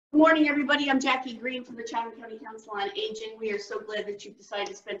morning, everybody. I'm Jackie Green from the Chatham County Council on Aging. We are so glad that you've decided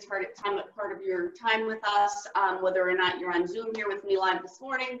to spend part of your time with us, whether or not you're on Zoom here with me live this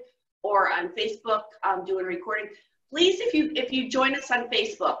morning or on Facebook doing recording. Please, if you join us on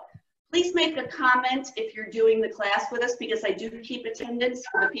Facebook, please make a comment if you're doing the class with us, because I do keep attendance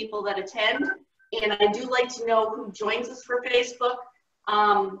for the people that attend. And I do like to know who joins us for Facebook,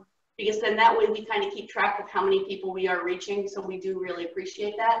 because then that way we kind of keep track of how many people we are reaching. So we do really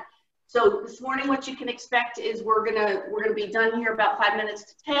appreciate that. So this morning, what you can expect is we're gonna be done here about 5 minutes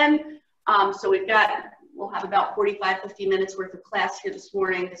to 10. So we'll have about 45-50 minutes worth of class here this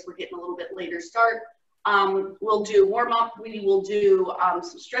morning, because we're getting a little bit later start. We'll do warm up. We will do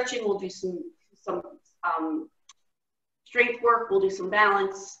some stretching. We'll do some strength work. We'll do some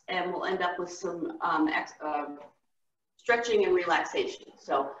balance, and we'll end up with some stretching and relaxation.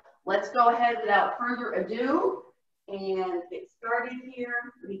 So let's go ahead without further ado and get started here.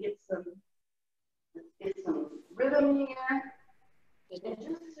 Let me get some rhythm here. And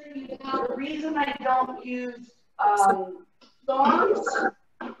just so you know, the reason I don't use songs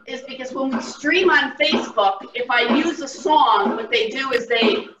is because when we stream on Facebook, if I use a song, what they do is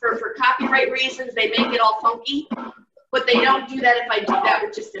for copyright reasons, they make it all funky, but they don't do that if I do that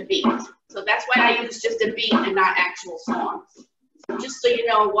with just a beat. So that's why I use just a beat and not actual songs. So just so you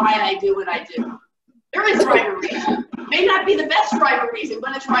know why I do what I do. There is rhyme or reason. May not be the best rhyme or reason,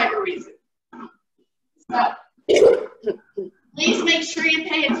 but it's rhyme or reason. So, please make sure you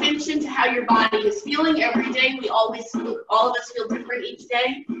pay attention to how your body is feeling every day. All of us feel different each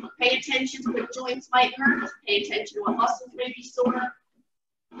day. Pay attention to what joints might hurt. Pay attention to what muscles may be sore.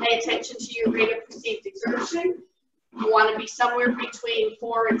 Pay attention to your rate of perceived exertion. You want to be somewhere between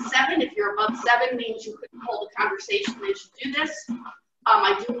 4 and 7. If you're above 7, means you couldn't hold a conversation as you do this.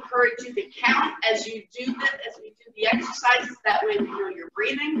 I do encourage you to count as you do this, as we do the exercises. That way we know you're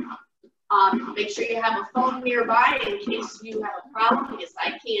breathing. Make sure you have a phone nearby in case you have a problem, because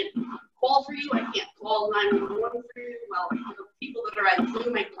I can't call for you. I can't call 911 for you. Well, the people that are on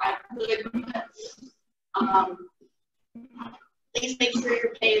Zoom, I could. Please make sure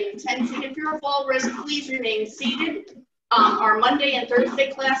you're paying attention. If you're a fall risk, please remain seated. Our Monday and Thursday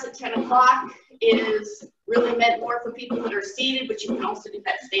class at 10 o'clock is really meant more for people that are seated, but you can also do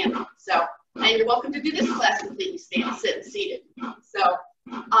that standing. So, and you're welcome to do this class completely sitting seated. So,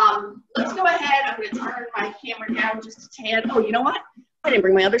 let's go ahead. I'm going to turn my camera down just a tad. Oh, you know what? I didn't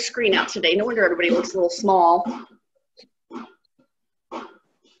bring my other screen out today. No wonder everybody looks a little small.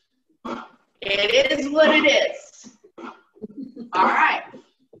 It is what it is. All right.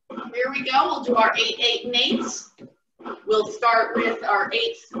 Here we go. We'll do our 8, 8, and 8s. We'll start with our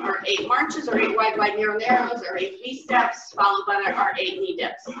 8 marches, our 8 wide, narrow, narrows, our 8 knee steps, followed by our 8 knee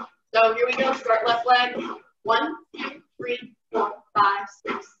dips. So here we go. Start left leg. 1, 2, 3, 4, 5,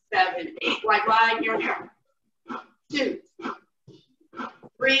 6, 7, 8. Wide, narrow, narrow. 2,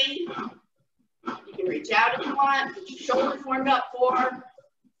 3. You can reach out if you want. Get your shoulders warmed up. 4,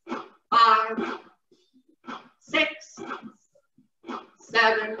 5, 6,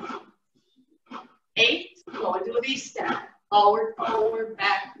 7, 8. Go into a V-step. Forward, forward,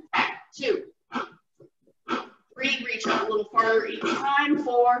 back, back. 2, 3. Reach up a little farther each time.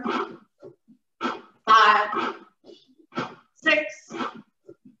 4, 5, 6,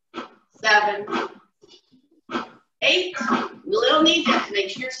 7, 8. Little knee dips. Make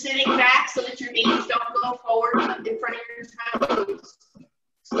sure you're sitting back so that your knees don't go forward in front of your toes.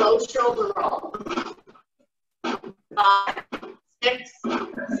 Slow shoulder roll. 5, 6,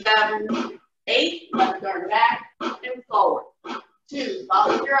 7, 8. Left arm back and forward. 2.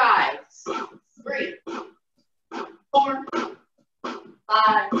 Follow your eyes. 3, 4,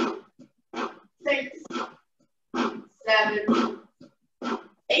 5, 6, 7,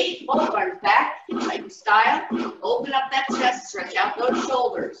 8. Both arms back. Tighten style. Open up that chest. Stretch out those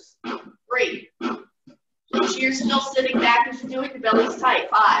shoulders. 3. Make sure you're still sitting back as you do it. Your belly's tight.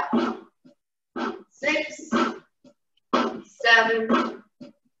 5, 6, 7,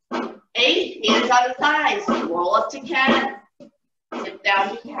 8. Hands on the thighs. Roll up to cat. Sit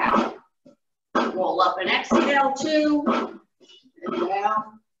down to cat. Roll up and exhale. 2. And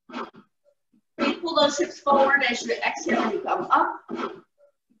down. Pull those hips forward as you exhale and you come up.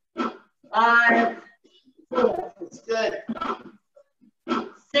 5. That's good.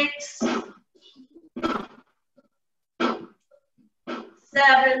 6.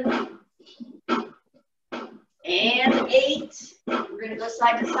 7. And 8. We're going to go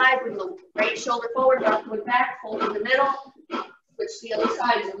side to side. Bring the right shoulder forward, left foot back, hold in the middle. Switch to the other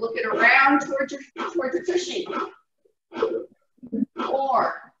side. You're looking around towards your cushion.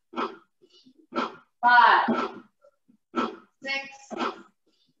 4, 5, 6,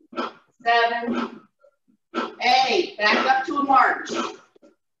 7, 8. Back up to a march.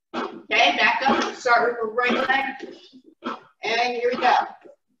 Okay, back up. Start with the right leg. And here we go.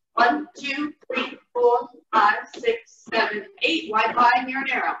 1, 2, 3, 4, 5, 6, 7, 8. Wide line, near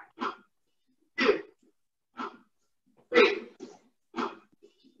and arrow. 2, 3,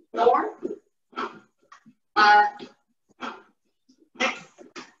 4, 5, 6,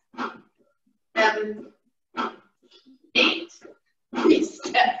 7, 8. Please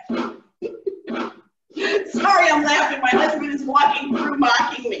step. Sorry, I'm laughing. My husband is walking through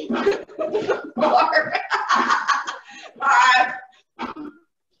mocking me. 4, 5,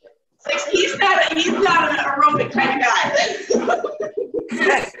 6. He's not an aerobic kind of guy.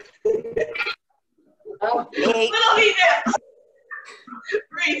 Little he dips.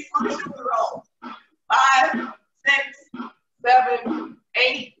 3, function the roll. 5, 6, 7,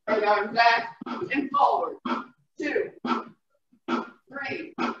 8. We're going back and forward. 2,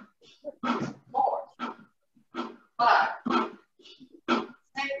 3, 4, 5,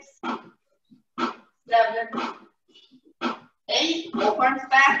 6, 7, 8. Both arms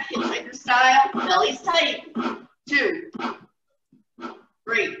back, hip hiker style, belly's tight. 2,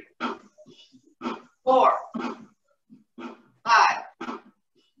 3, 4, 5,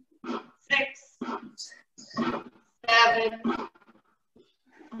 6, 7,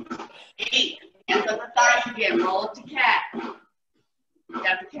 8. Hands on the thighs again. Roll up to cat.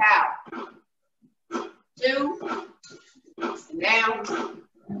 Got the cow. 2, and down.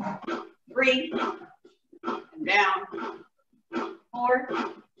 3, and down. 4,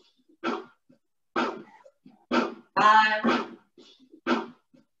 5,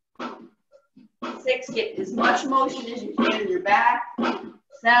 6. Get as much motion as you can in your back.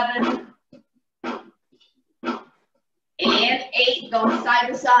 7, and 8. Going side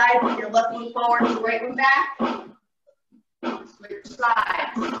to side. If you're looking forward to right one back. Switch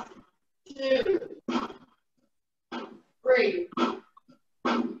sides. 2, 3,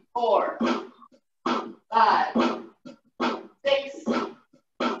 4, 5, 6,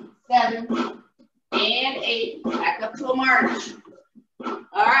 7, and 8. Back up to a march. All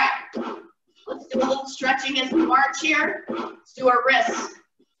right. Let's do a little stretching as we march here. Let's do our wrists.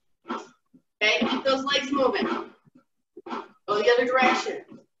 Okay, keep those legs moving. Go the other direction.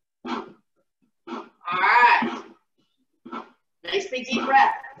 All right. Nice big deep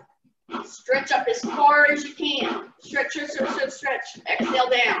breath. Stretch up as far as you can. Stretch, stretch, stretch, stretch, stretch. Exhale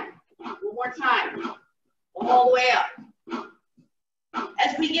down. One more time. All the way up.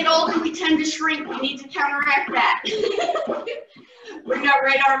 As we get older, we tend to shrink. We need to counteract that. Bring that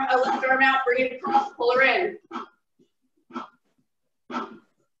right arm, left arm out, bring it across, pull her in.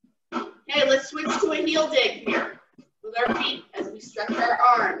 Okay, let's switch to a heel dig here with our feet as we stretch our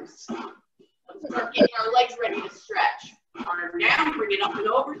arms. Let's start getting our legs ready to stretch. Arm down, bring it up and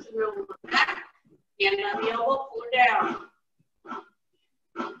over to the middle of the back. Hand on the elbow, pull her down.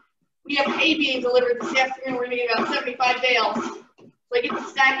 We have hay being delivered this afternoon. We're going to get about 75 bales. So I get to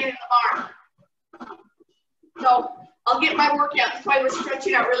stack it in the barn. So I'll get my workout. That's why we're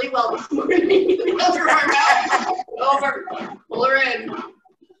stretching out really well this morning. The other arm out, over, pull her in.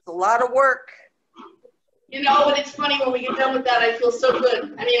 It's a lot of work. You know, but it's funny when we get done with that, I feel so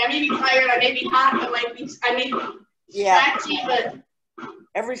good. I mean, I may be tired, I may be hot, I may be scratchy, but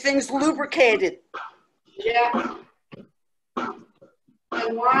everything's lubricated. Yeah.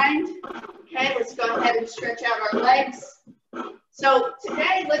 Unwind. Okay, let's go ahead and stretch out our legs. So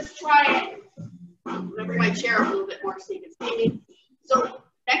today, let's try it. I'm going to bring my chair up a little bit more so you can see me. So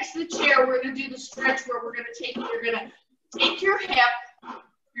next to the chair, we're going to do the stretch where we're going to take, you're going to take your hip,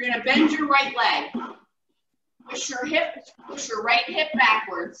 you're going to bend your right leg. Push your right hip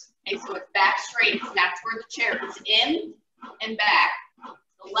backwards. Okay, so it's back straight. So that's where the chair is, in and back.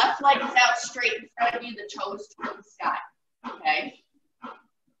 The left leg is out straight in front of you, the toes toward the sky. Okay.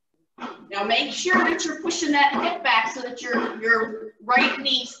 Now make sure that you're pushing that hip back so that your right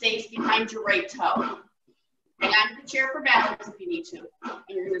knee stays behind your right toe. Hang on to the chair for balance if you need to. And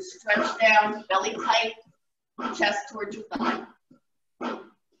you're going to stretch down, belly tight, chest towards your thigh.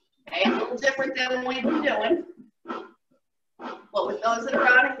 Okay, a little different than what we've been doing. But with those that are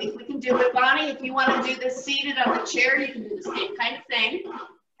on, I think we can do it. Bonnie, if you want to do this seated on the chair, you can do the same kind of thing.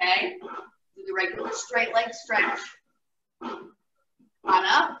 Okay, do the regular straight leg stretch. On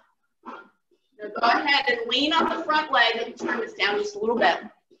up. Now go ahead and lean on the front leg and turn this down just a little bit.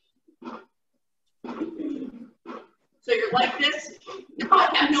 So you're like this. No, I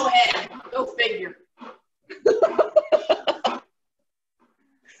have no head. Go figure.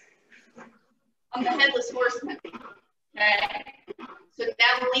 I'm the headless horseman. Okay. So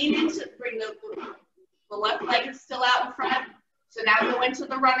now lean into, bring the left leg is still out in front. So now go into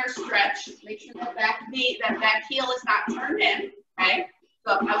the runner stretch. Make sure that back knee, that back heel is not turned in, okay?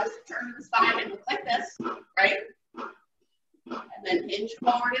 So if I was to turn to the side, it looks like this, right? And then hinge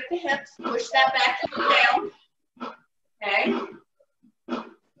forward at the hips, push that back heel down, okay?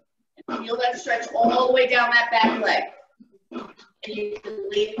 And feel that stretch all the way down that back leg. And you can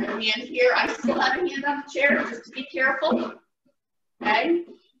leave your hand here. I still have a hand on the chair, just to be careful, okay?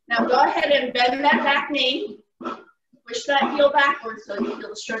 Now go ahead and bend that back knee. Push that heel backwards so you feel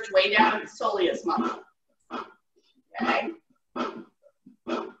the stretch way down in the soleus muscle. Okay?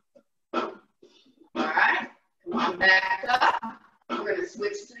 All right, come on back up. We're going to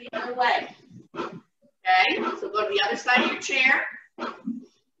switch to the other leg. Okay, so go to the other side of your chair.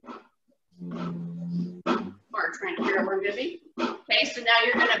 Or trying to figure out where I'm going to be. Okay, so now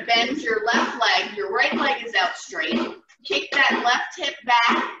you're going to bend your left leg. Your right leg is out straight. Kick that left hip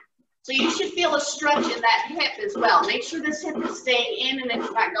back. So you should feel a stretch in that hip as well. Make sure this hip is staying in and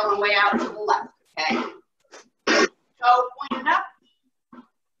it's not going way out to the left, okay? Toe pointed up,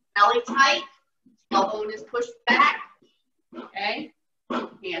 belly tight, elbow is pushed back, okay?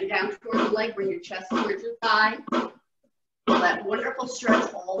 Hand down towards the leg, bring your chest towards your thigh. Feel that wonderful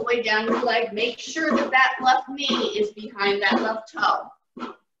stretch all the way down your leg. Make sure that that left knee is behind that left toe,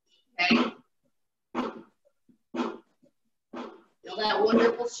 okay? Feel that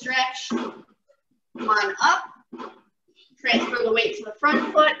wonderful stretch. Come on up. Transfer the weight to the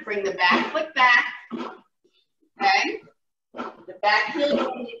front foot. Bring the back foot back. Okay. The back heel you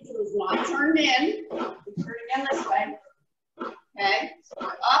want to make sure is not turned in. Turn again this way. Okay. So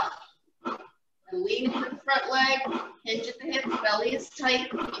we're up and lean into the front leg. Hinge at the hips. Belly is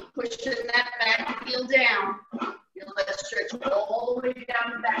tight. Keep pushing that back heel down. Feel that stretch all the way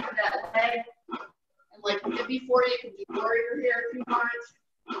down the back of that leg. Like we did before, you can do warrior here if you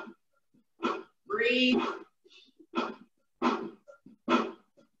want. Breathe.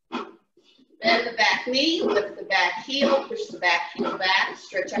 Bend the back knee, lift the back heel, push the back heel back,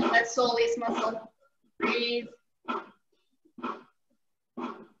 stretch out that soleus muscle. Breathe. Come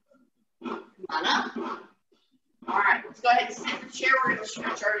on up. All right, let's go ahead and sit in the chair. We're going to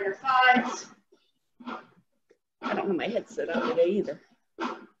stretch our inner thighs. I don't have my headset on today either.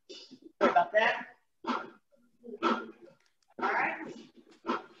 Sorry about that. All right,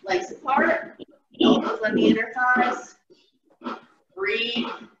 legs apart, elbows on the inner thighs. Breathe.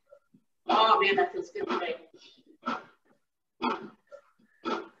 Oh man, that feels good today.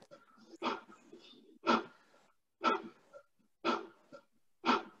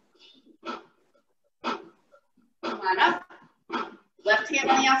 Come on up. Left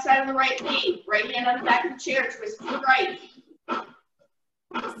hand on the outside of the right knee. Right hand on the back of the chair. Twist to the right.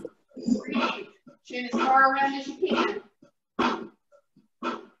 Breathe. Chin as far around as you can.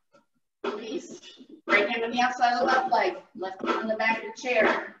 Release. Right hand on the outside of the left leg. Left hand on the back of the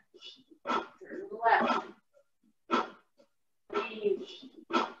chair. Turn to the left. Breathe.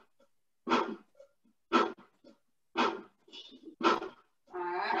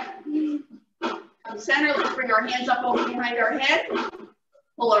 Alright. Come center. Let's bring our hands up over behind our head.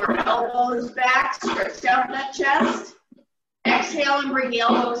 Pull our elbows back. Stretch out that chest. Exhale and bring the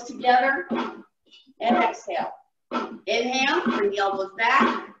elbows together. And exhale. Inhale, bring the elbows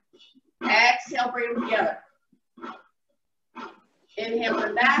back. Exhale, bring them together. Inhale,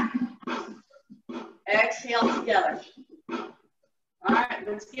 them back. Exhale, together. All right,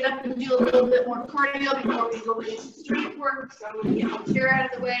 let's get up and do a little bit more cardio before we go into strength work. So I'm going to get my chair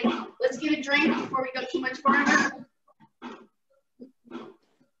out of the way. Let's get a drink before we go too much farther.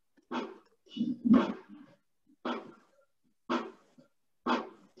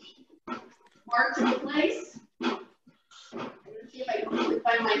 March into place. I'm going to see if I can quickly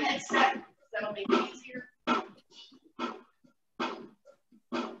find my headset. That'll make it easier.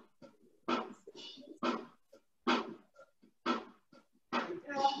 There we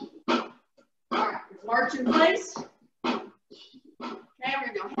go. All right, march in place. Okay,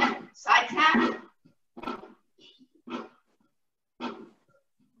 we're going to go head, side tap.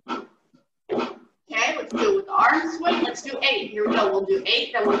 Okay, let's do it with the arm swing. Let's do 8. Here we go. We'll do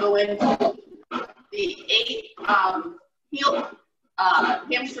 8, then we'll go into the 8 heel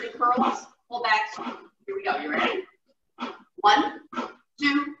hamstring curls. Pull back. Here we go. You ready? 1,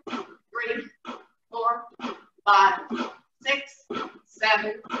 2, 3, 4, 5, 6,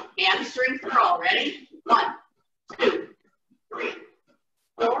 7. Hamstring curl. Ready? 1, 2, 3,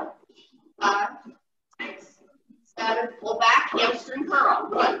 4, 5, 6, 7. Pull back. Hamstring curl.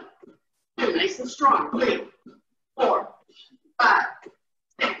 1, 2. Nice and strong. 3, 4, 5,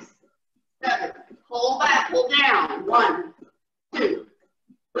 6, 7. Pull back. Pull down. 1, 2,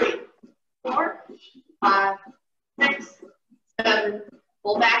 3, 4, 5, 6, 7.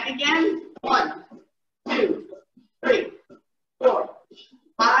 Pull back again. 1, 2, 3, 4,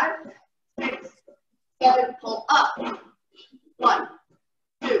 5, 6, 7. Pull up. 1,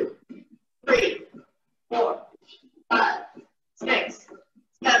 2, 3, 4, 5, 6,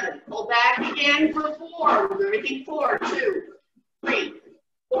 7. Pull back again for 4. Do everything 4. 2, 3,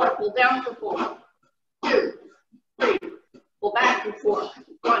 4. Pull down for 4. 2, 3. Pull back for 4.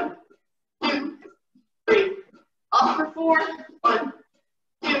 1, 2, 3. Up for 4. 1,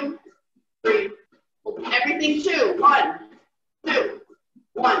 2, 3. Pull everything 2. 1, 2,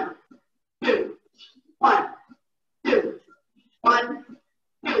 1, 2, 1, 2, 1,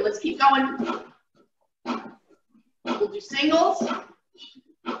 2. Let's keep going. We'll do singles.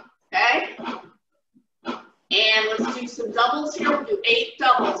 Okay. And let's do some doubles here. We'll do 8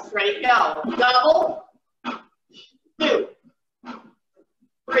 doubles. Ready, go. Double. 2,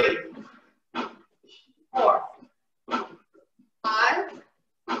 3, 4, 5,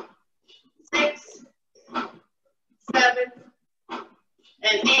 6, 7,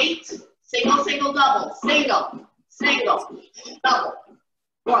 and 8. Single, single, double. Single, single, double.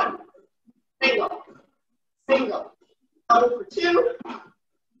 1. Single, single, double for 2.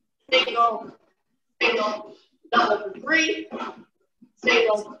 Single, single, double for 3.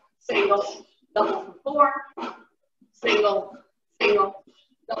 Single, single, double for 4. Single, single,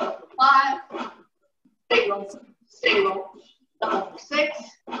 double for 5. Single, single, double for 6.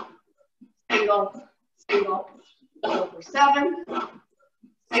 Single, single, double for 7.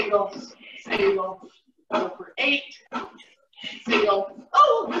 Single, single, double for 8. Single,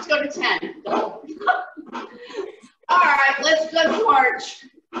 oh, let's go to 10. Double. All right, let's go march.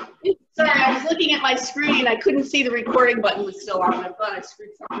 Sorry, I was looking at my screen. I couldn't see the recording button was still on. I thought I screwed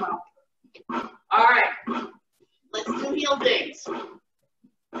something up. All right, let's do heel digs.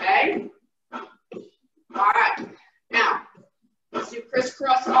 Okay. All right, now let's do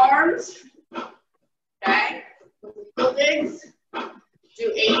crisscross arms. Okay, heel digs.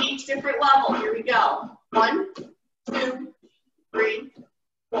 Do 8 each different level. Here we go. 1, 2, 3,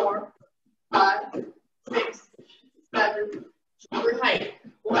 4, 5, 6, 7. Shoulder height.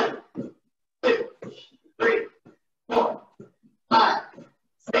 1, 2, 3, 4, 5,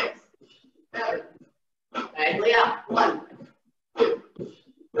 6, 7. Diagonally up. 1, 2,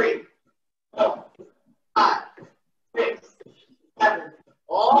 3, 4, 5, 6, 7.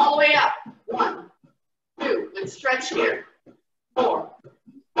 All the way up. 1, 2. Good stretch here. 4,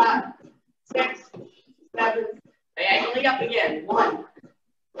 5, 6, 7. Diagonally up again. 1,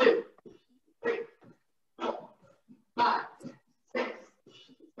 2, 3, 4, 5, 6,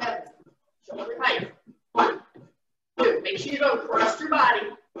 7. Shoulder height. 1, 2. Make sure you don't cross your body.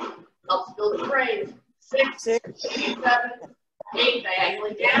 Helps build the frame. 6, 7, 8.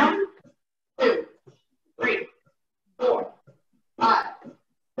 Diagonally down. 2, 3, 4, 5,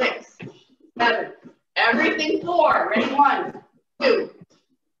 6, 7. Everything 4. Ready? 1, 2,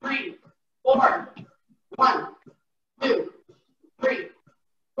 3, 4. 1, 2, 3,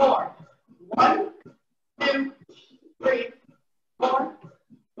 4. 1, 2, 3, 4.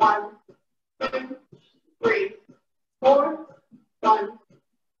 1, 2, 3, 4. 1,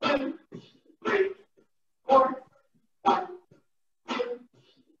 2, 3, 4. 1, 2,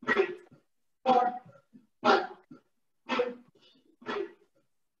 3, 4. 1, 2, 3,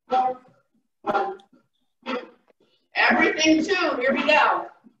 4. 1, 2. Everything 2. Here we go.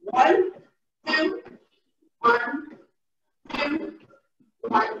 1, 2, 1, 2,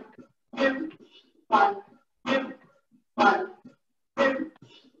 1, 2, 1, 2, 1, 2,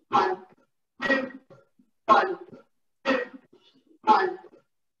 1, 2, 1, 2, 1,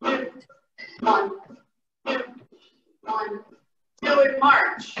 2, 1, 2, 1, 2, and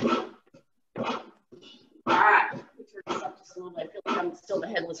march. All right. Let me turn this up just a little bit. I feel like I'm still the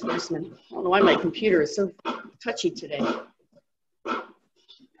headless horseman. I don't know why my computer is so touchy today. All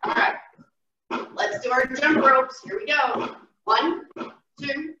right. Let's do our jump ropes. Here we go. 1,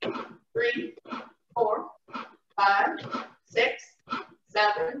 2, 3, 4, 5, 6,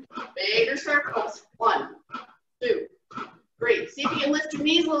 7. Bigger circles. 1, 2, 3. See if you can lift your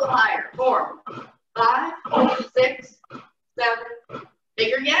knees a little higher. 4, 5, 6, 7.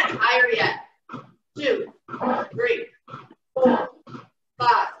 Bigger yet? Higher yet? 2, 3, 4,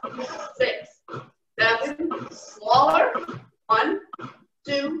 5, 6, 7. Smaller. 1,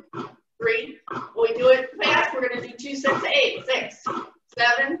 2, 3. When we do it fast, we're going to do 2 sets of 8. 6,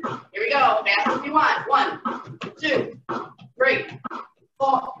 7. Here we go. Fast if you want. 1, 2, 3,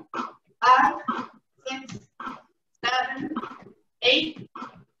 4, 5, 6, 7, 8.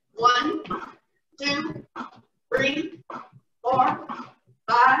 1, 2,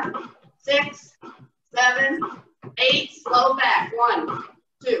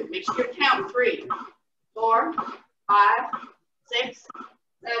 Make sure you count. 3, 4, 5, 6,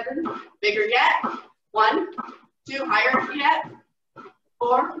 7. Bigger yet. 1, 2. Higher yet.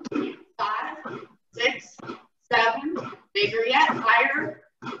 4, 5, 6, 7. Bigger yet. Higher.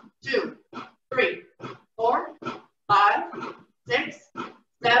 2, 3, 4, 5, 6,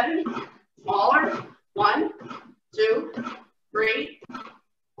 7. Smaller. 1, 2, 3,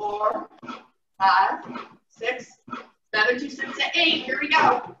 4, 5, 6, 7, 2, 6, 8. Here we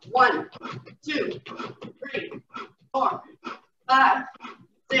go. 1, 2, 3, 4, 5,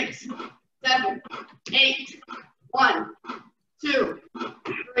 6, 7, 8. 1, 2,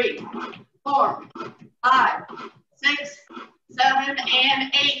 3, 4, 5, 6, 7,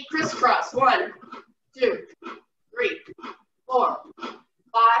 and 8. Crisscross. 1, 2, 3, 4,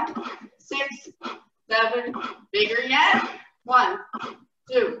 5, 6, 7. Bigger yet. 1,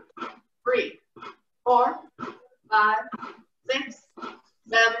 2, 3, 4, 5, 6,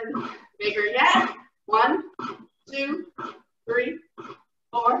 7. Bigger yet. 1, 2, 3,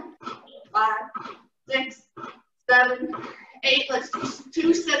 4, 5, 6, 7, 8. Let's do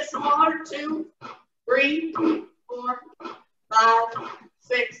 2 sets smaller. 2, 3, 4, 5,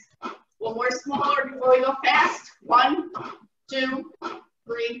 6. One more smaller before we go fast. 1, 2,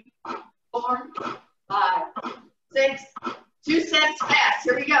 3, 4, 5, 6. 2 sets fast.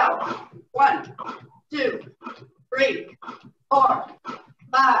 Here we go. 1, 2, 3, 4,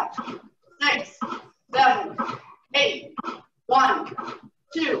 5, 6, 7, 8. 1,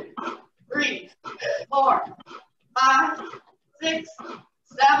 2, 3, 4, 5, 6,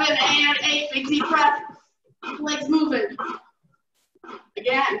 7, and 8. Big deep breath. Legs moving.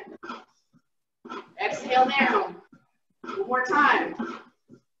 Again. Exhale down. One more time.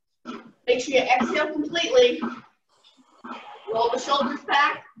 Make sure you exhale completely. Roll the shoulders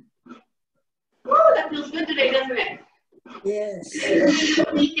back. Woo, that feels good today, doesn't it? Yes.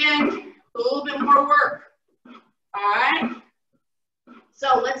 Weekend, a little bit more work. All right.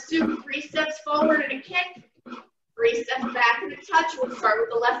 So let's do 3 steps forward and a kick. 3 steps back and a touch. We'll start with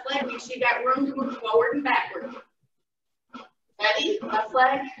the left leg. Make sure you got room to move forward and backward. Ready? Left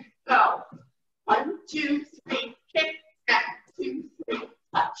leg, go. 1, 2, 3, kick, back. 2, 3,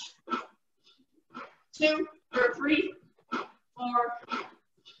 touch. 2, or 3, 4,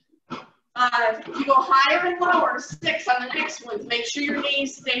 5. If you go higher and lower, 6 on the next one. Make sure your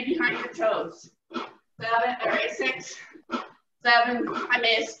knees stay behind your toes. 7, all right, 6, 7. I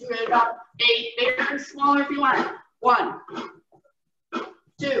may have screwed it up. 8, bigger and smaller if you want. 1,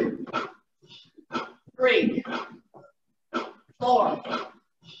 2, 3, 4,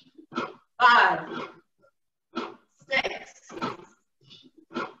 5, 6,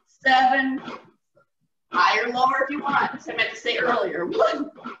 7. Higher, lower if you want. As I meant to say earlier.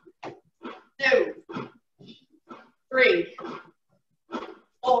 1, 2, 3,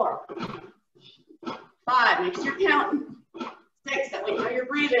 4, 5. Make sure you're counting. 6. That way you know you're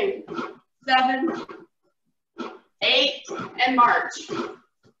breathing. 7, 8, and march.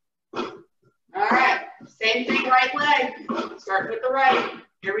 All right. Same thing, right leg. Start with the right.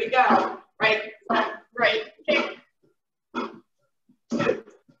 Here we go. Right, left, right, kick. 2,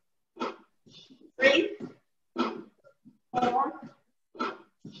 3, 4,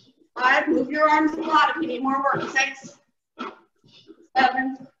 5. Move your arms a lot if you need more work. 6,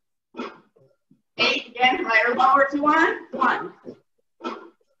 7, 8. Again, higher, lower if you want. 1,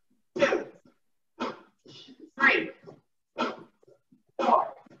 2, 3,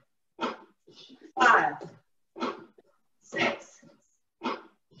 4, 5, 6,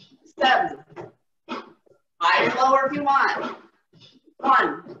 7. Higher, lower if you want.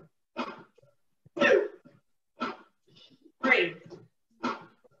 1, 2, 3,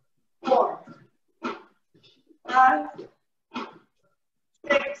 4, 5,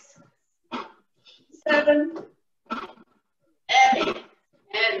 6, 7, and 8.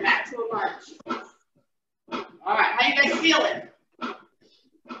 And back to a march. All right, how you guys feeling?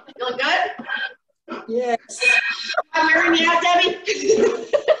 Feeling good? Yes. I'm hearing you out, Debbie.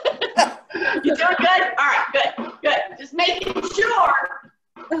 You doing good? All right, good, good. Just making sure.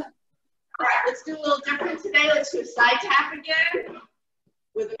 All right, let's do a little different today. Let's do a side tap again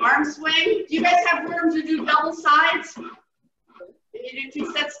with an arm swing. Do you guys have room to do double sides? Can you do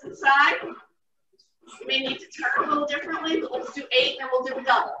 2 sets to the side? You may need to turn a little differently, but let's do 8 and then we'll do a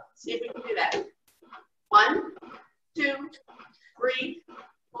double. See if we can do that. 1, 2, 3,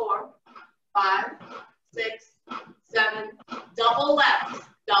 4, 5, 6, 7. Double left.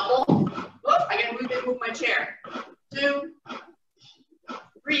 Double. Oops, I gotta move my chair. 2,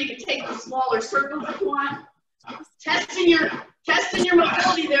 3. You can take the smaller circles if you want. Testing your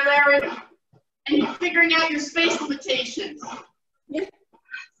mobility there, Aaron, and you're figuring out your space limitations. 6,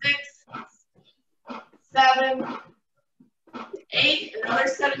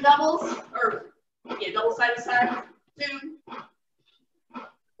 doubles, or yeah, double side to side. 2,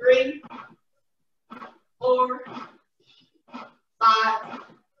 3, 4, 5,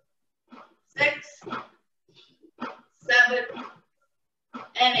 6, 7,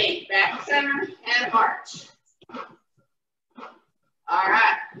 and 8. Back center and march. All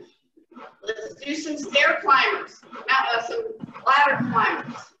right. Let's do some stair climbers. Some ladder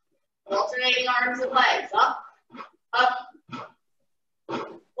climbers. Alternating arms and legs. Up, up.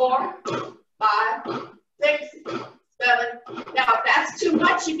 4, 5, 6, 7. Now, if that's too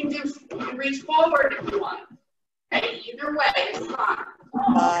much, you can reach forward if you want. Okay, either way, it's fine.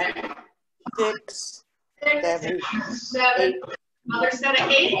 5, 6, 7, 7. Another set of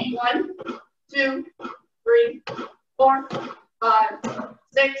 8. 1, 2, 3, 4, 5,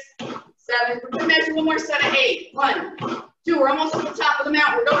 6, 7. We're going to measure one more set of 8. 1, 2. We're almost to the top of the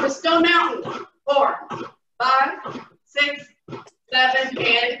mountain. We're going to Stone Mountain. 4, 5, 6, 7,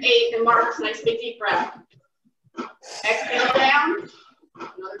 and 8. And Mark's nice big deep breath. Exhale down.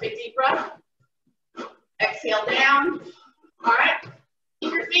 Another big deep breath. Exhale down. All right.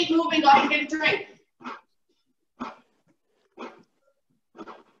 Keep your feet moving. Go ahead and get a drink.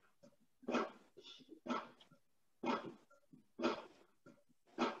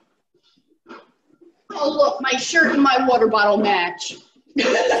 Oh, look, my shirt and my water bottle match.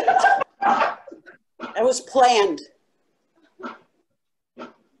 That was planned. All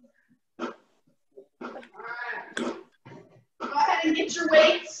right. Go ahead and get your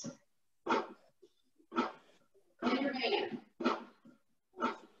weights in your hand.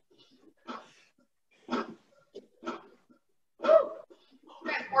 Woo. You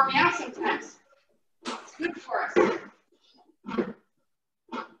guys bore me out sometimes. It's good for us. All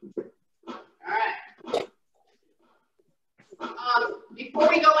right. Before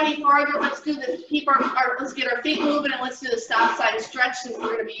we go any farther, let's do the let's get our feet moving and let's do the stop sign stretch since we're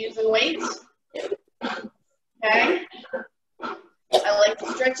going to be using weights. Okay. I like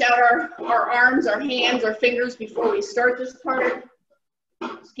to stretch out our arms, our hands, our fingers before we start this part.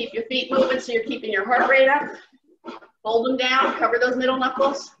 Just keep your feet moving so you're keeping your heart rate up. Hold them down, cover those middle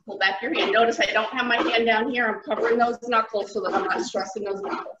knuckles, pull back your hand. Notice I don't have my hand down here. I'm covering those knuckles so that I'm not stressing those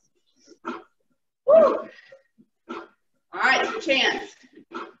knuckles. Woo. All right, it's your chance.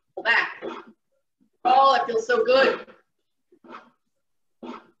 Pull back. Oh, that feels so good.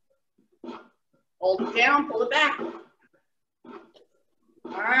 Hold it down, pull it back.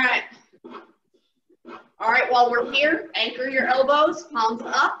 All right. All right, while we're here, anchor your elbows, palms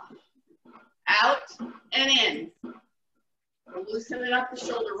up, out, and in. We're loosening up the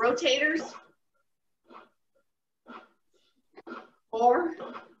shoulder rotators. 4,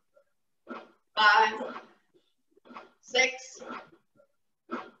 5, 6,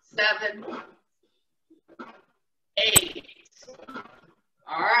 7, 8.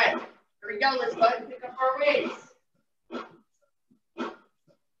 All right, here we go. Let's go ahead and pick up our weights.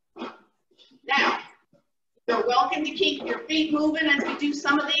 Now, you're welcome to keep your feet moving as we do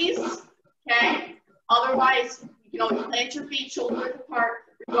some of these, okay? Otherwise, you can always plant your feet shoulder width apart.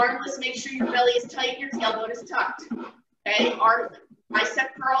 Regardless, make sure your belly is tight, your tailbone is tucked. Okay, our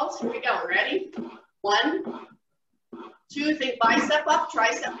bicep curls, here we go, ready? 1, 2, think bicep up,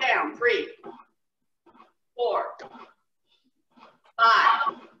 tricep down. 3, 4,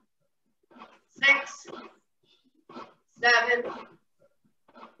 5, 6, 7,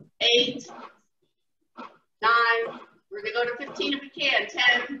 8, 9, we're gonna go to 15 if we can,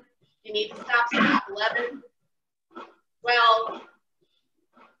 10, you need to stop, 11, 12,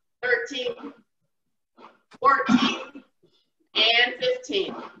 13, 14, and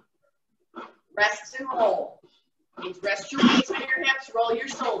 15. Rest and roll. Means rest your knees on your hips, roll your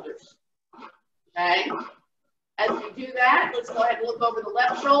shoulders. Okay? As we do that, let's go ahead and look over the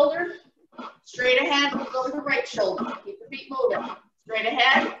left shoulder. Straight ahead, look over the right shoulder. Keep the feet moving. Straight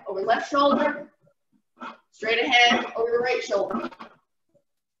ahead, over left shoulder. Straight ahead, over the right shoulder.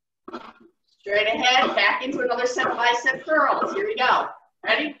 Straight ahead, back into another set of bicep curls. Here we go.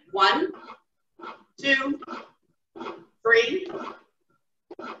 Ready? 1, 2, 3,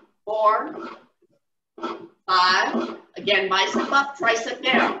 4, 5. Again, bicep up, tricep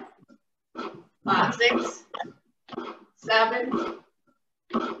down. 5, 6, 7,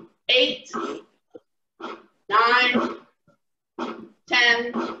 8, 9,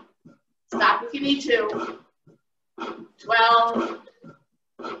 10. Stop if you need to. 12,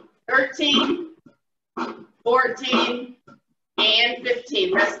 13, 14, and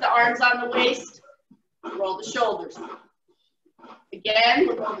 15. Rest the arms on the waist. Roll the shoulders. Again,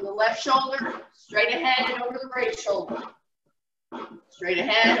 look over the left shoulder, straight ahead and over the right shoulder. Straight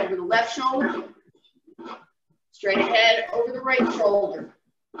ahead over the left shoulder. Straight ahead over the right shoulder.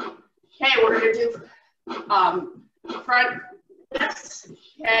 Okay, we're gonna do front lifts.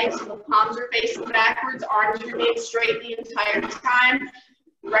 Okay, so the palms are facing backwards, arms remain straight the entire time,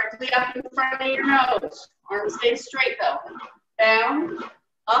 directly up in front of your nose. Arms stay straight though. Down,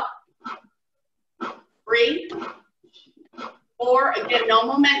 up, 3, 4, again, no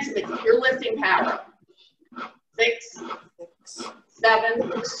momentum, it's pure lifting power. 6,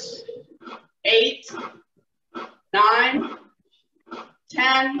 7, 8, 9,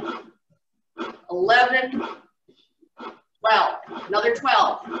 10, 11, 12, another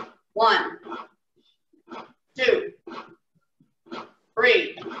 12. 1, 2,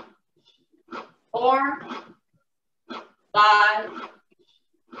 3, 4, 5,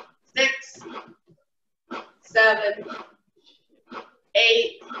 6, 7,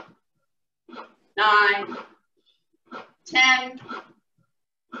 8, 9, 10,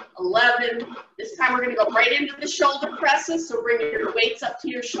 11. This time we're going to go right into the shoulder presses. So bring your weights up to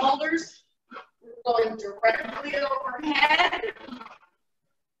your shoulders. We're going directly overhead.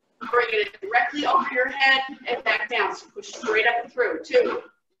 Bring it directly over your head and back down. So push straight up and through. 2,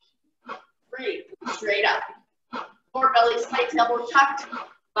 3, straight up. 4, belly tight, elbow tucked.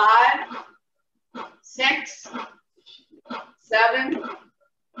 5, 6, 7,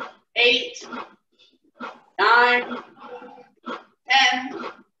 8, 9, 10,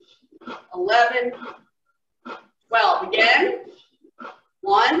 11, 12. Again.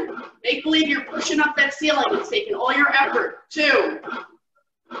 1, make believe you're pushing up that ceiling. It's taking all your effort. 2,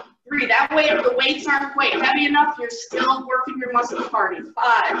 3. That way, if the weights aren't quite heavy enough, you're still working your muscle parties.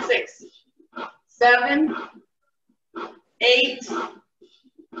 5, 6, 7, 8,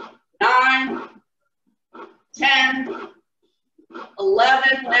 9, 10,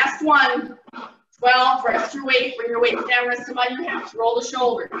 11. Last one. 12. Rest your weight. Bring your weights down. Rest them on your hips. Roll the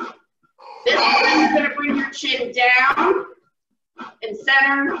shoulders. This time you're going to bring your chin down and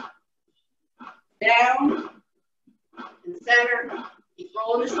center. Down and center. Keep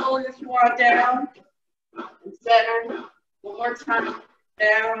rolling the shoulders if you want. Down and center. One more time.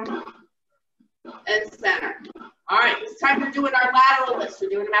 Down and center. All right, this time we're doing our lateral lifts. We're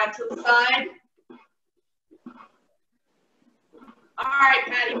doing them out to the side. All right,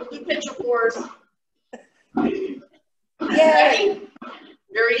 Patty, we'll do picture fours. Yay. Ready?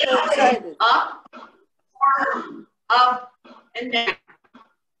 Very good. Up, forward, up, and down.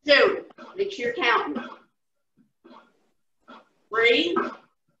 2, make sure you're counting. 3,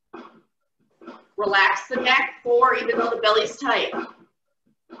 relax the neck. 4, even though the belly's tight.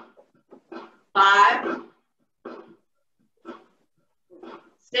 5,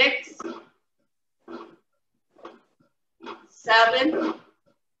 6, 7,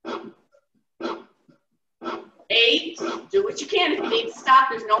 8, do what you can. If you need to stop,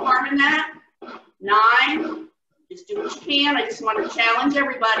 there's no harm in that. 9, just do what you can. I just want to challenge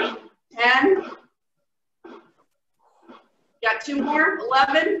everybody. 10, got 2 more.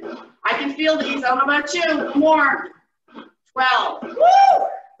 11, I can feel these. I don't know about you. 1 more. 12. Woo!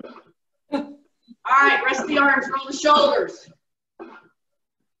 All right, rest the arms, roll the shoulders.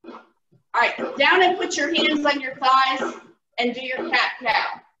 All right, down and put your hands on your thighs and do your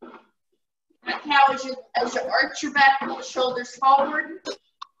cat-cow. Cat-cow, as you arch your back, pull the shoulders forward,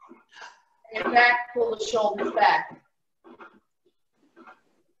 and back, pull the shoulders back.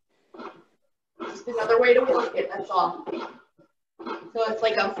 Just another way to work it, that's all. So it's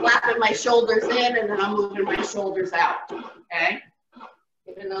like I'm flapping my shoulders in and then I'm moving my shoulders out, okay?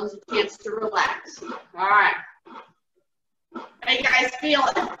 Giving those a chance to relax. All right. How you guys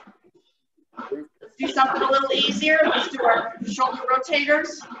feeling? Let's do something a little easier. Let's do our shoulder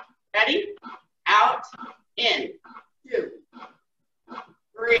rotators. Ready? Out, in. 2,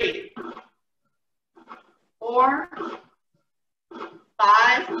 3, 4,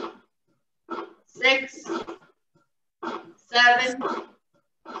 5, 6, 7,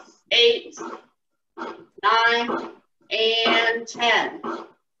 8, 9, and 10.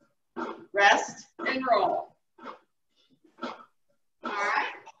 Rest and roll. All right.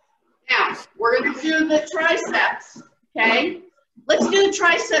 Now, we're going to do the triceps, okay? Let's do the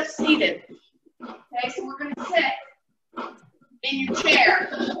triceps seated. Okay, so we're going to sit in your chair,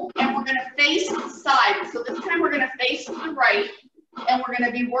 and we're going to face the side. So this time we're going to face to the right, and we're going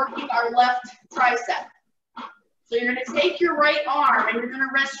to be working our left tricep. So you're going to take your right arm, and you're going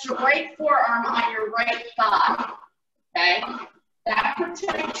to rest your right forearm on your right thigh. Okay? That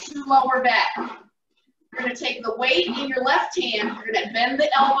protects your lower back. You're going to take the weight in your left hand, you're going to bend the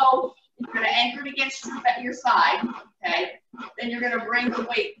elbow, you're going to anchor it against your side, okay? Then you're going to bring the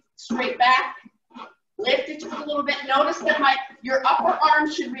weight straight back, lift it just a little bit. Notice that your upper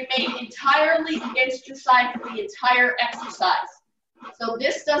arm should remain entirely against your side for the entire exercise. So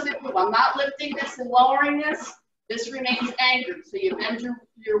this doesn't move. I'm not lifting this and lowering this. This remains anchored. So you bend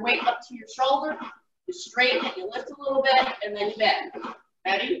your weight up to your shoulder, you straighten it, you lift a little bit, and then you bend.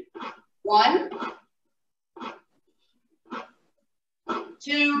 Ready? 1,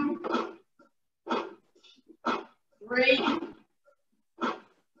 2, 3,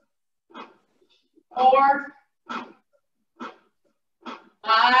 4,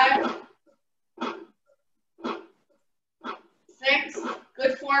 5, 6.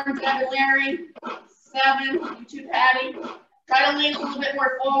 Good form, Deb and Larry. 7. You too, Patty. Try to lean a little bit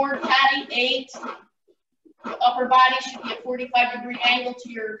more forward, Patty. 8. The upper body should be a 45-degree angle to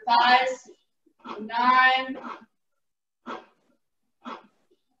your thighs. 9.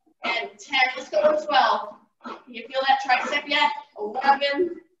 And 10. Let's go to 12. Can you feel that tricep yet?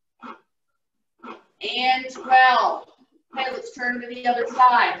 11. And 12. Okay, let's turn to the other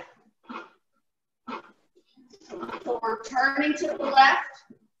side. So we're turning to the left.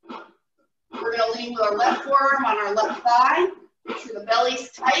 We're going to lean with our left forearm on our left thigh. Make sure the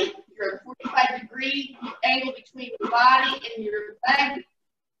belly's tight. You're at a 45-degree angle between your body and your leg.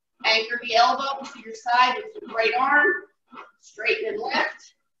 Anchor the elbow to your side with your right arm. Straighten and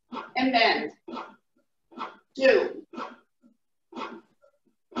lift. And bend. 2.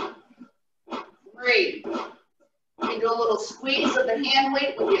 3. You can do a little squeeze of the hand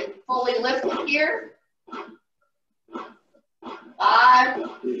weight when you fully lift it here. 5.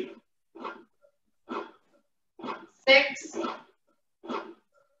 6.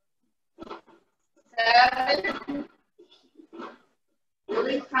 7.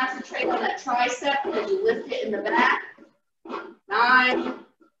 Really concentrate on that tricep as you lift it in the back. 9.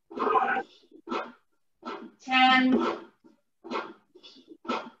 10.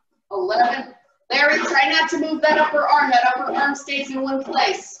 11. Larry, try not to move that upper arm. That upper arm stays in one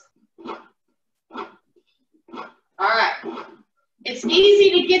place. All right. It's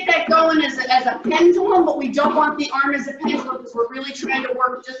easy to get that going as a pendulum, but we don't want the arm as a pendulum because we're really trying to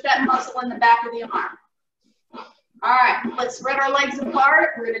work just that muscle in the back of the arm. All right, let's spread our legs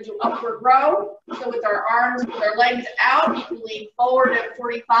apart. We're going to do upward row. So with our arms, with our legs out, you can lean forward at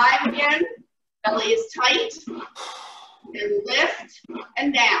 45 again. Belly is tight. And lift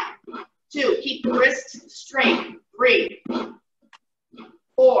and down. 2, keep the wrists straight. 3,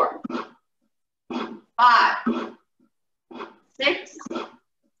 4, 5, 6,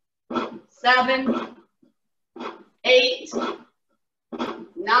 7, 8,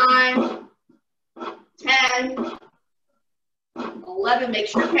 9, 10, 11, make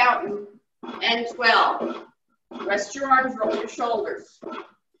sure you're counting, and 12. Rest your arms, roll your shoulders.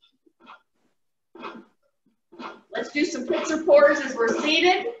 Let's do some picture pores as we're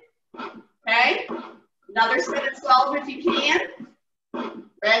seated. Okay, another set of 12 if you can.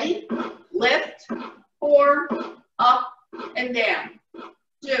 Ready? Lift, 4, up and down.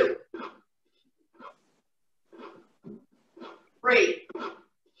 2, 3,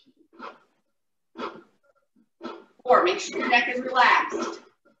 4. Make sure your neck is relaxed.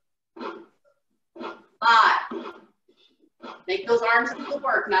 5. Make those arms do the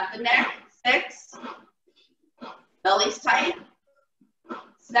work, not the neck. 6. Belly's tight.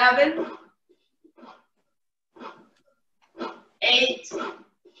 7. 8.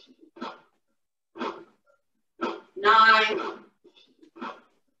 9.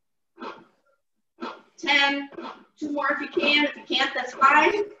 10. 2 more if you can. If you can't, that's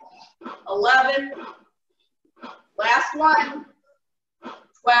fine. 11. Last one.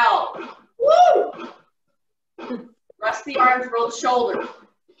 12. Woo! Rest the arms, roll the shoulders.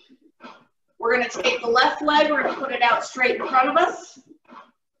 We're going to take the left leg, we're going to put it out straight in front of us.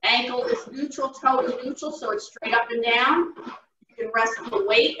 Ankle is neutral, toe is neutral, so it's straight up and down. You can rest the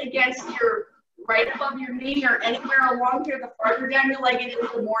weight against your right above your knee or anywhere along here. The farther down your leg it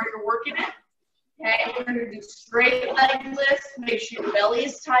is, the more you're working it. Okay, we're going to do straight leg lifts. Make sure your belly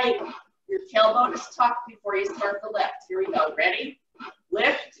is tight. Your tailbone is tucked before you start the lift. Here we go. Ready?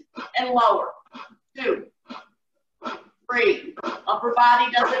 Lift and lower. 2, 3. Upper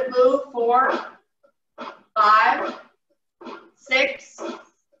body doesn't move. 4, 5, 6,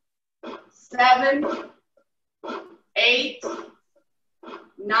 7, 8,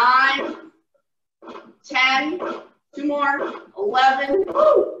 9, 10. 2 more. 11.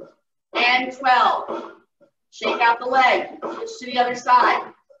 Woo! And 12. Shake out the leg. Switch to the other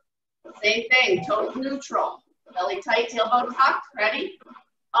side. Same thing. Toes neutral. Belly tight, tailbone tucked. Ready?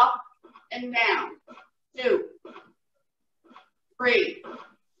 Up and down. 2, 3,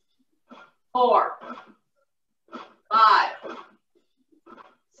 4, 5,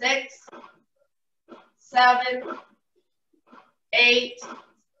 6, 7, 8,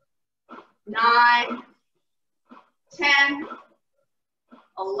 9, 10,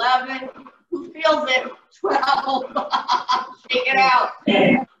 11. Who feels it? 12. Shake it out.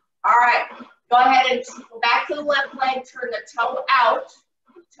 All right. Go ahead and go back to the left leg. Turn the toe out.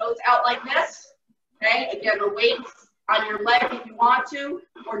 Toes out like this. Okay. Again, the weights on your leg if you want to,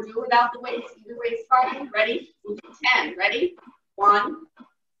 or do without the weights. Either way is fine. Ready? We'll do 10. Ready? 1,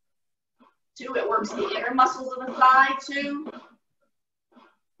 2. It works the inner muscles of the thigh. 2,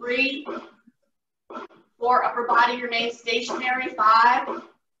 3, 4. Upper body remains stationary. 5,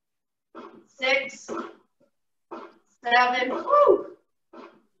 6, 7,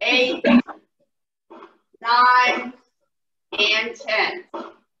 8, 9, and 10.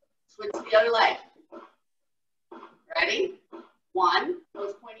 Switch to the other leg. Ready? 1,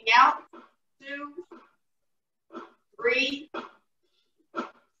 toes pointing out. 2, 3,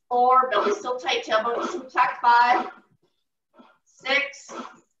 4, belly still tight, tailbone still tucked. 5, 6,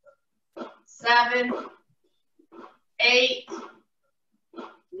 7, 8,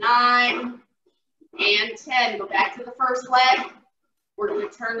 9, and 10. Go back to the first leg. We're going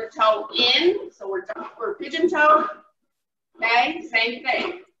to turn the toe in, so we're pigeon toed. Okay, same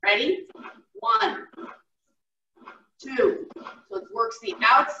thing. Ready? 1, 2. So it works the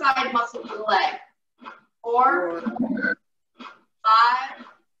outside muscles of the leg. 4, 5,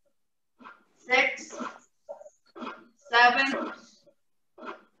 6, 7,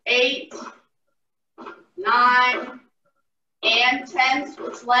 8, 9, and 10.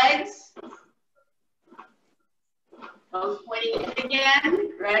 Switch legs. Toes pointing in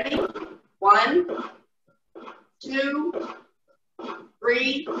again. Ready? 1, 2,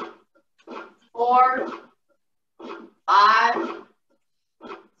 3, 4, 5,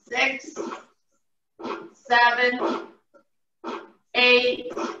 6, 7,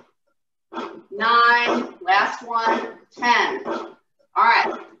 8, 9. Last one. 10. All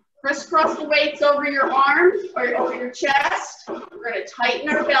right. Crisscross the weights over your arms or over your chest. We're going to tighten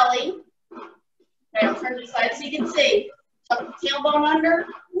our belly. Okay, I'll turn to the side so you can see. Tuck the tailbone under,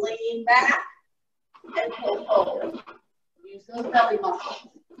 lean back, and pull forward. Use those belly muscles.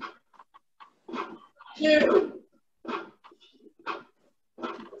 2.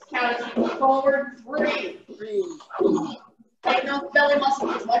 Let's count as you move forward. 3. Tighten those belly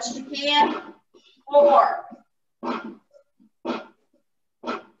muscles as much as you can. 4.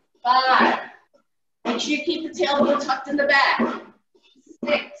 5. Make sure you keep the tailbone tucked in the back.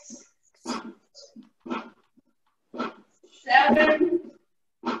 6. 7,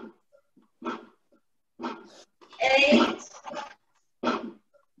 8,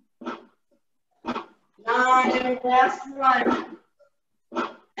 9, last one,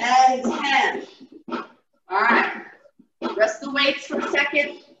 and 10. All right. Rest the weights for a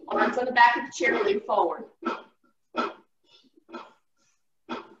second. Arms on the back of the chair, lean forward.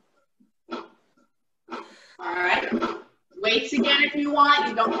 All right. Weights again if you want.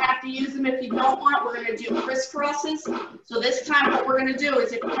 You don't have to use them if you don't want. We're going to do crisscrosses. So this time what we're going to do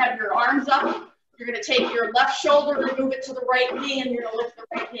is if you have your arms up, you're going to take your left shoulder, move it to the right knee, and you're going to lift the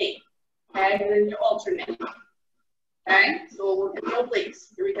right knee. Okay, and then you alternate. Okay, so we'll work at the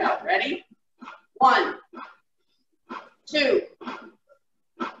obliques. Here we go. Ready? 1, 2,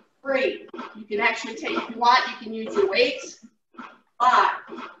 3. You can actually take, if you want, you can use your weights. 5,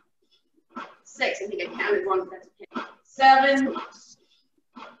 6. I think I counted wrong. That's okay. 7,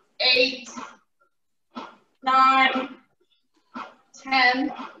 8, 9,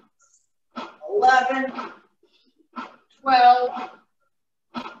 10, 11, 12,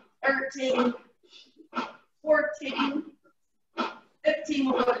 13, 14, 15,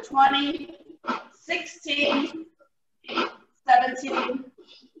 we'll go to 20, 16, 17,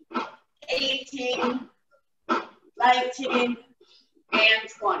 18, 19, and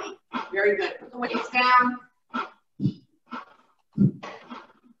 20. Very good. Put the weights down.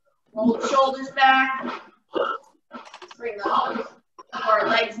 Roll the shoulders back. Let's bring our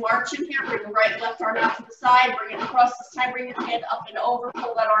legs marching here. Bring the right, left arm out to the side. Bring it across this time. Bring your hand up and over.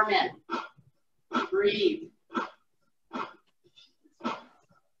 Pull that arm in. Breathe.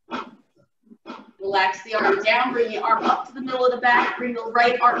 Relax the arm down. Bring the arm up to the middle of the back. Bring the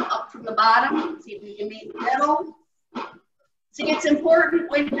right arm up from the bottom. See if you can meet the middle. See, it's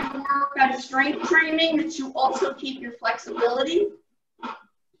important when you work on strength training that you also keep your flexibility.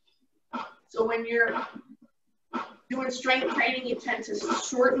 So when you're doing strength training, you tend to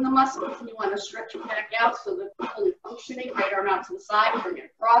shorten the muscles and you want to stretch it back out so that it's fully functioning. Right arm out to the side, bring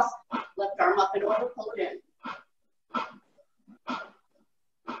it across, left arm up and over, pull it in.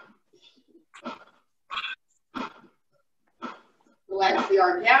 Relax the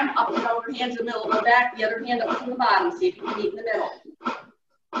arm down, up and over, hands in the middle of the back, the other hand up from the bottom. See if you can meet in the middle.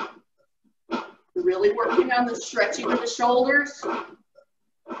 We're really working on the stretching of the shoulders.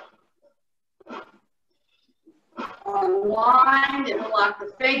 unwind, interlock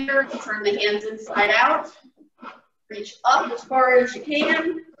the fingers, turn the hands inside out. Reach up as far as you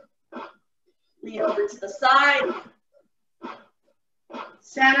can. Lean over to the side.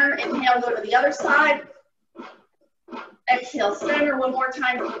 Center, inhale, go to the other side. Exhale, center, one more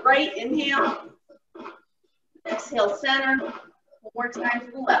time to the right, inhale. Exhale, center, one more time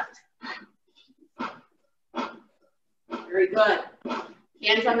to the left. Very good.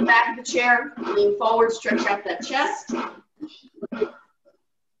 Hands on the back of the chair, lean forward, stretch out that chest.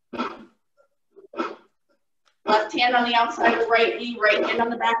 Left hand on the outside of the right knee, right hand on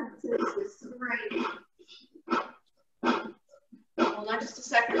the back of the chair, twist to the right. Hold on just a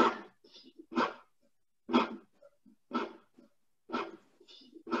second.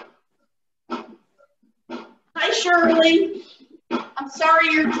 Hi, Shirley. I'm sorry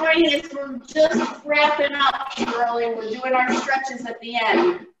you're joining us. We're just wrapping up, Shirley. We're doing our stretches at the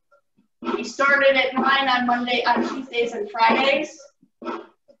end. We started at 9 on Tuesdays and Fridays.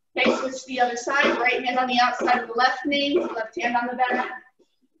 Okay, switch to the other side. Right hand on the outside of the left knee, left hand on the back.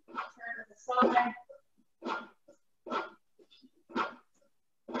 Turn to the side.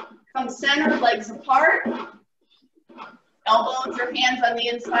 Come center, legs apart. Elbows or hands on the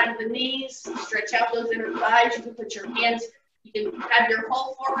inside of the knees. Stretch out those inner thighs. You can put your hands, you can have your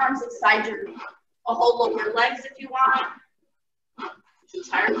whole forearms inside a whole of your legs if you want. It's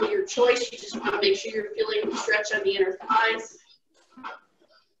entirely your choice. You just want to make sure you're feeling the stretch on the inner thighs.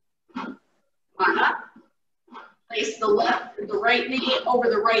 Come on up. Place the right knee over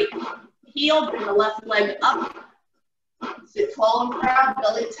the right heel. Bring the left leg up. Sit tall and proud,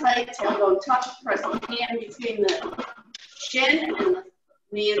 belly tight, tailbone tucked. Press the hand between the shin and the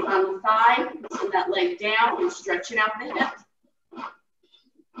knee is on the thigh. Send that leg down and stretching out the hip.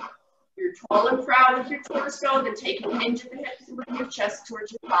 You're tall and proud with your torso, then take a hinge at the hips and bring your chest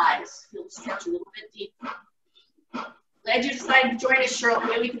towards your thighs. Feel the stretch a little bit deeper. Glad you decided to join us, Shirley.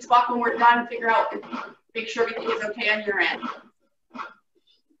 Maybe we can talk when we're done and figure out, make sure everything is okay on your end.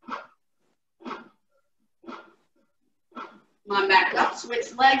 Come on back up,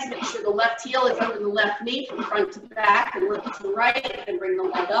 switch legs, make sure the left heel is under the left knee from front to back and left to right, and bring the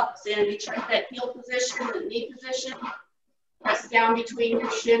leg up. Sandy, check that heel position, the knee position. Press down between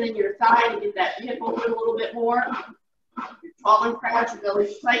your shin and your thigh to get that hip open a little bit more. You're tall and proud, your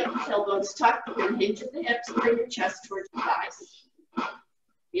belly's tight, tailbone's tucked. You're going to hinge at the hips and bring your chest towards your thighs.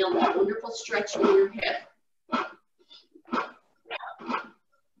 Feel that wonderful stretch in your hip.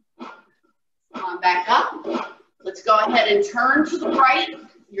 Come on back up. Let's go ahead and turn to the right.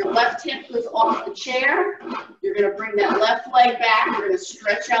 Your left hip is off the chair. You're going to bring that left leg back. You're going to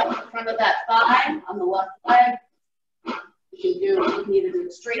stretch out the front of that thigh on the left leg. You can either do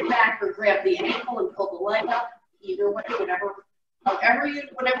it straight back or grab the ankle and pull the leg up. Either way, whatever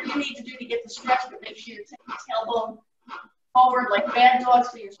you need to do to get the stretch, but make sure you take the tailbone forward like bad dogs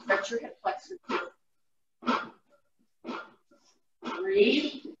so you stretch your hip flexor too.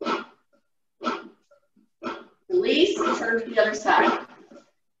 Breathe. Release and turn to the other side.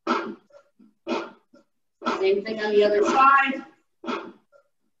 Same thing on the other side.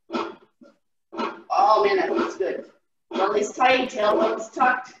 Oh man, that feels good. Belly's tight, tailbone's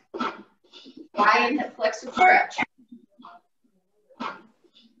tucked. Thigh and hip flexor stretch.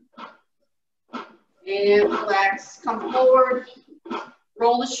 And relax, come forward.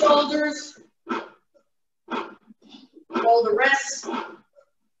 Roll the shoulders. Roll the wrists.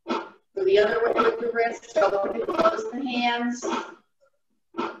 Go the other way with the wrists. Open and close the hands.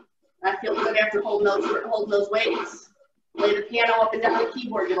 I feel good after holding those weights. Play the piano up and down the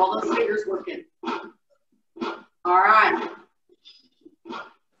keyboard. Get all those fingers working. All right.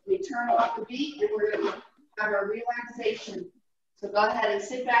 We turn off the beat and we're going to have our relaxation. So go ahead and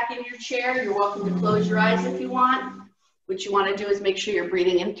sit back in your chair. You're welcome to close your eyes if you want. What you want to do is make sure you're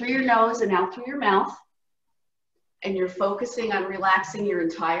breathing in through your nose and out through your mouth. And you're focusing on relaxing your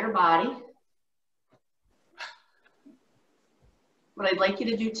entire body. What I'd like you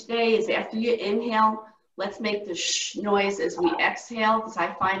to do today is after you inhale, let's make the shh noise as we exhale, because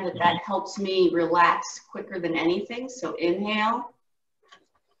I find that that helps me relax quicker than anything. So inhale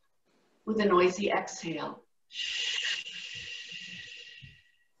with a noisy exhale.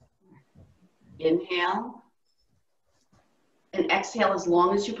 Inhale and exhale as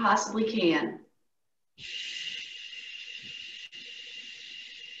long as you possibly can.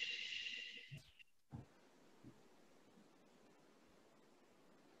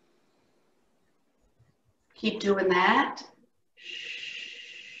 Keep doing that.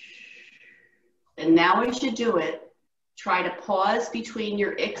 And now as you do it, try to pause between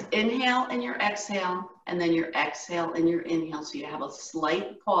your inhale and your exhale, and then your exhale and your inhale. So you have a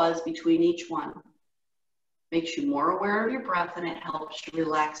slight pause between each one. Makes you more aware of your breath and it helps you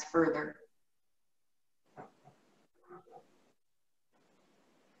relax further.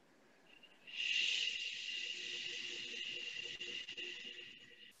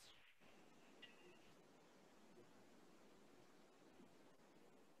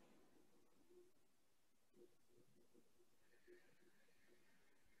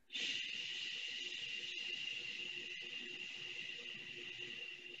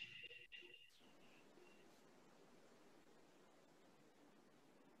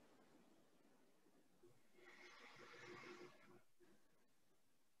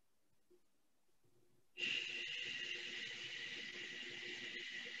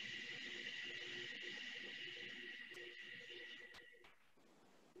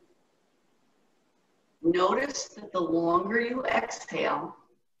 Notice that the longer you exhale,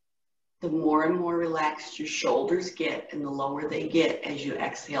 the more and more relaxed your shoulders get and the lower they get as you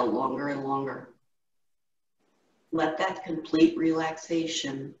exhale longer and longer. Let that complete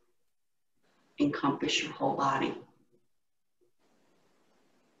relaxation encompass your whole body.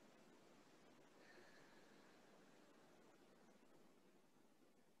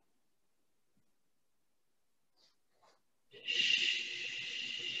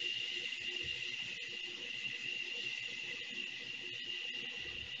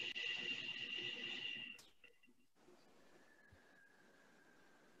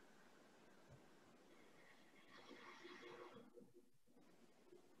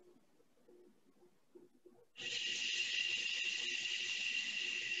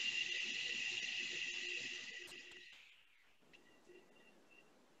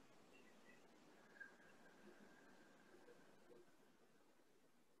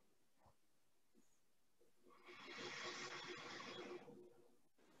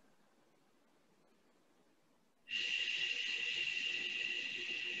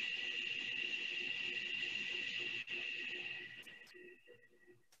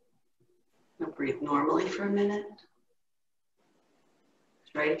 Now breathe normally for a minute.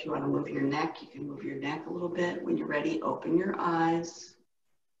 Right, if you want to move your neck, you can move your neck a little bit. When you're ready, open your eyes.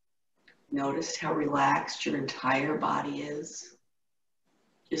 Notice how relaxed your entire body is.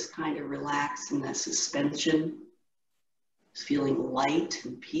 Just kind of relax in that suspension. Just feeling light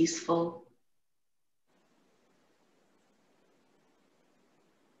and peaceful.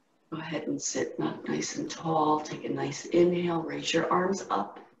 Go ahead and sit up nice and tall. Take a nice inhale. Raise your arms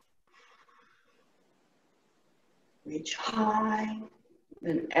up. Reach high.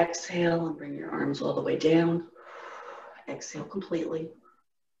 Then exhale and bring your arms all the way down. Exhale completely.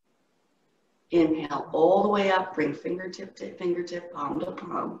 Inhale all the way up. Bring fingertip to fingertip, palm to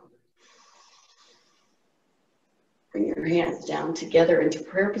palm. Bring your hands down together into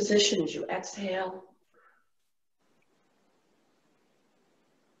prayer position as you exhale.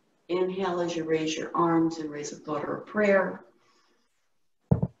 Inhale as you raise your arms and raise a thought or a prayer.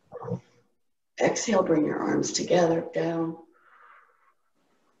 Exhale, bring your arms together, down.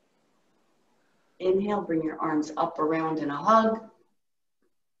 Inhale, bring your arms up around in a hug.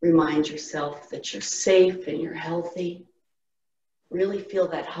 Remind yourself that you're safe and you're healthy. Really feel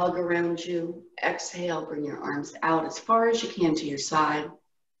that hug around you. Exhale, bring your arms out as far as you can to your side.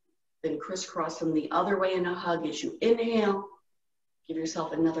 Then crisscross them the other way in a hug as you inhale. Give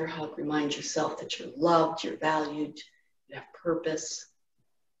yourself another hug. Remind yourself that you're loved, you're valued, you have purpose.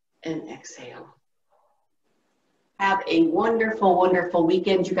 And exhale. Have a wonderful, wonderful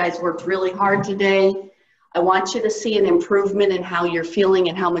weekend. You guys worked really hard today. I want you to see an improvement in how you're feeling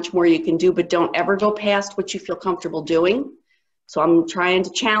and how much more you can do, but don't ever go past what you feel comfortable doing. So I'm trying to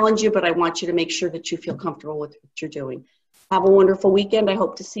challenge you, but I want you to make sure that you feel comfortable with what you're doing. Have a wonderful weekend. I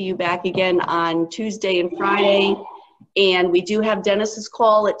hope to see you back again on Tuesday and Friday. And we do have Dennis's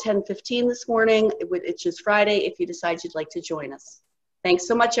call at 10:15 this morning. It's just Friday if you decide you'd like to join us. Thanks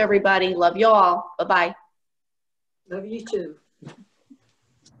so much, everybody. Love you all. Bye-bye. Love you too.